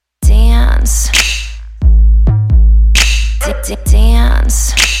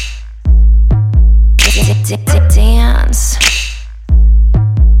Dance. Dance.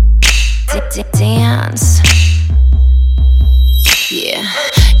 Dance. Yeah,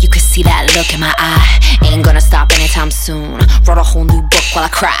 you could see that look in my eye. Ain't gonna stop anytime soon. Wrote a whole new book while I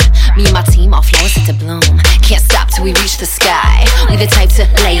cry. Me and my team, all flowers set to bloom. Can't stop till we reach the sky. We the type to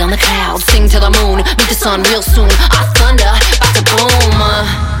lay on the clouds, sing to the moon, meet the sun real soon. Our thunder, about to boom.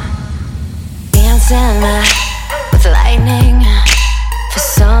 Dancing with lightning. For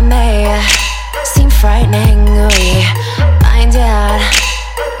some may seem frightening. We find it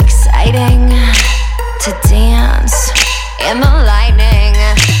exciting to dance in the lightning.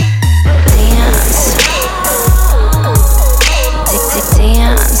 Dance. Dance.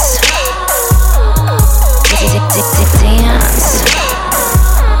 Dance.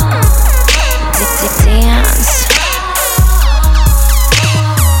 Dance.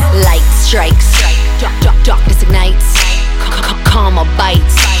 Light strikes, darkness ignites, karma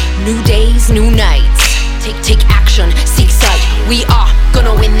bites, new days, new nights. Take action, seek sight. We are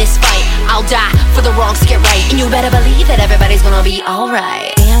gonna win this fight. I'll die for the wrongs to get right, and you better believe that everybody's gonna be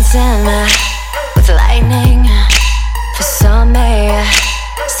alright. Dancing with lightning. For some may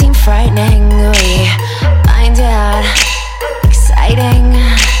seem frightening. We find it exciting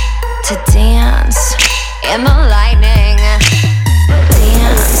to dance in the lightning.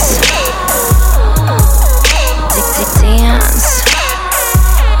 Dance. Dance.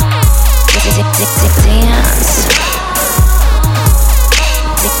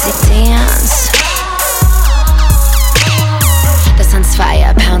 Dance. Dance. The sun's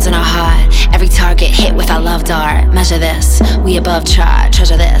fire pounds in our heart. Every target hit with our love dart. Measure this, we above chart.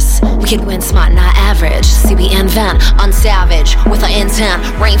 Treasure this, we can win smart, not average. See, we invent, unsavage with our intent.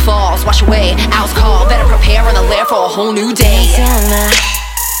 Rain falls, wash away, owls call. Better prepare in the lair for a whole new day. Dancing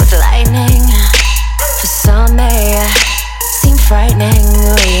with lightning. For some may seem frightening.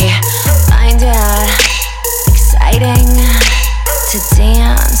 We find it exciting to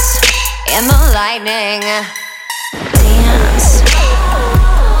dance in the lightning. Dance.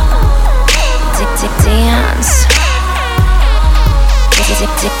 Dance.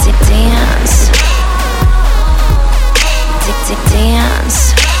 Dance. Dance.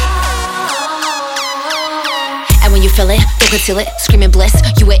 And when you feel it, don't conceal it, screaming bliss,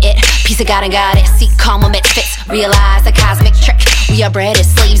 you are it, piece of God and goddess. Seek calm amid fits, realize the cosmic trick. We are bred as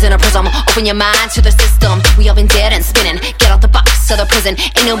slaves in a prism. Open your mind to the system. We all been dead and spinning. Get out the box of the prison.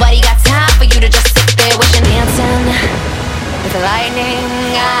 Ain't nobody got time for you to just sit there wishing. Dancing with lightning,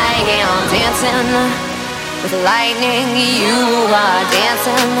 I am dancing with lightning. You are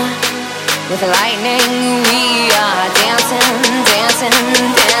dancing with lightning. We are dancing, dancing,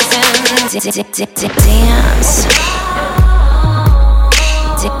 dancing. Dance.